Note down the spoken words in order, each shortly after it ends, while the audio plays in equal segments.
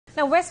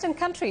Now, Western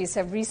countries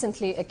have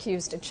recently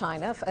accused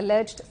China of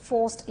alleged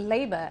forced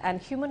labor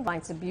and human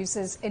rights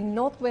abuses in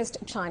northwest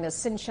China's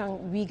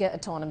Xinjiang Uygur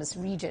Autonomous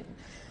Region.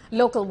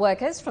 Local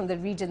workers from the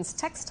region's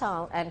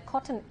textile and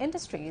cotton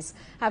industries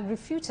have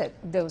refuted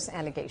those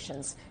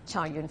allegations.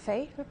 Chow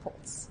Yun-fei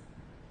reports.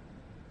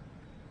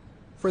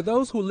 For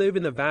those who live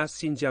in the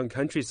vast Xinjiang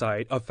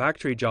countryside, a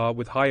factory job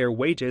with higher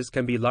wages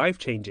can be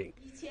life-changing.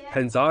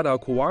 Hanzada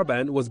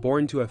Kuwarban was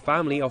born to a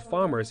family of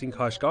farmers in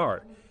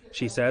Kashgar.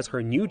 She says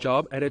her new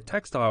job at a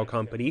textile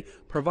company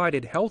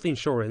provided health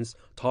insurance,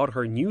 taught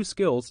her new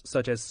skills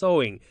such as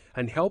sewing,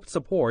 and helped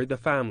support the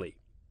family.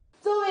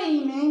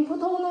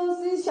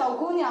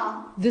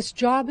 This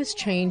job has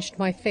changed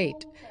my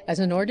fate as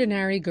an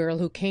ordinary girl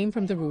who came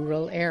from the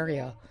rural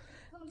area.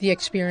 The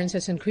experience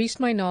has increased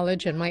my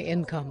knowledge and my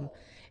income.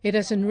 It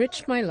has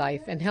enriched my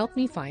life and helped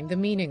me find the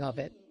meaning of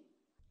it.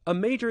 A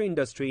major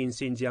industry in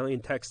Xinjiang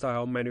in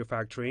textile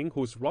manufacturing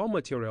whose raw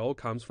material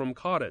comes from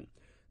cotton.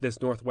 This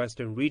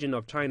northwestern region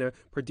of China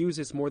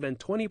produces more than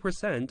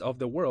 20% of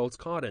the world's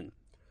cotton.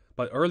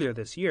 But earlier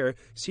this year,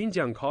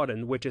 Xinjiang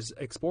cotton, which is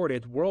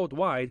exported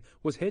worldwide,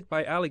 was hit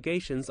by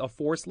allegations of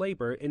forced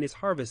labor in its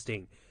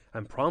harvesting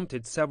and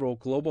prompted several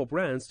global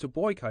brands to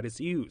boycott its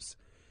use.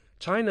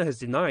 China has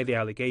denied the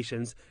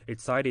allegations. It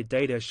cited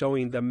data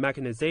showing the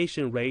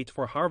mechanization rate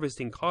for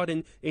harvesting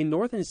cotton in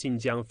northern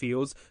Xinjiang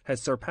fields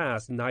has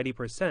surpassed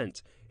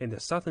 90%. In the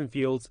southern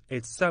fields,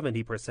 it's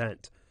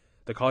 70%.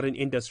 The cotton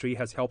industry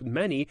has helped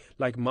many,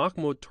 like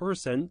Mahmoud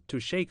Tursun, to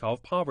shake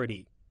off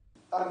poverty.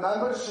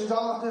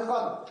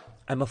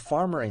 I'm a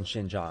farmer in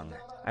Xinjiang.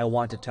 I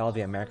want to tell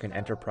the American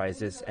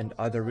enterprises and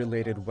other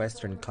related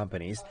Western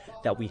companies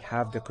that we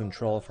have the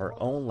control of our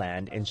own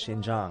land in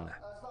Xinjiang.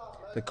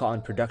 The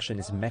cotton production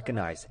is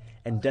mechanized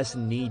and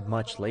doesn't need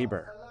much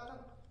labor.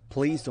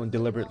 Please don't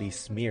deliberately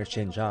smear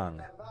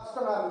Xinjiang.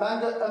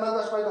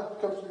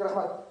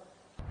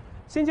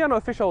 Xinjiang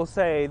officials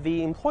say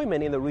the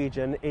employment in the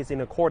region is in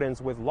accordance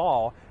with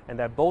law and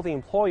that both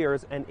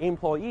employers and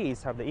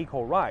employees have the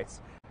equal rights.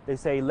 They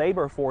say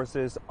labor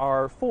forces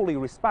are fully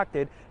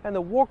respected and the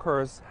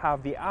workers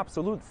have the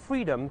absolute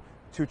freedom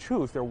to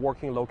choose their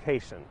working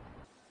location.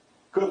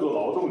 The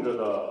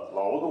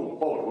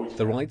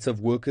rights of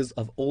workers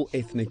of all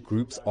ethnic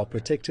groups are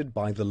protected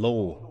by the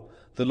law.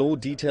 The law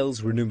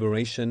details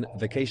remuneration,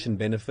 vacation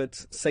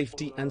benefits,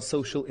 safety and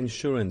social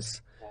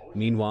insurance.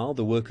 Meanwhile,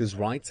 the workers'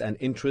 rights and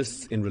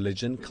interests in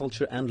religion,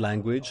 culture and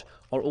language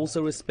are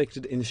also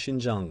respected in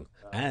Xinjiang,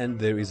 and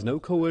there is no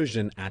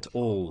coercion at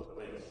all.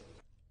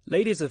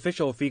 Latest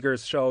official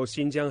figures show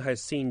Xinjiang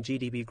has seen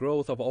GDP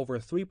growth of over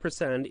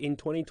 3% in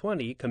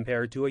 2020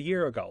 compared to a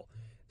year ago.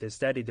 This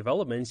steady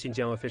development,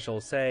 Xinjiang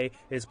officials say,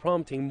 is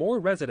prompting more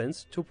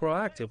residents to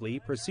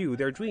proactively pursue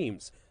their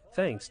dreams,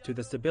 thanks to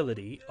the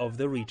stability of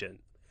the region.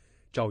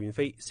 Zhao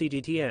Yunfei,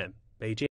 CGTN, Beijing.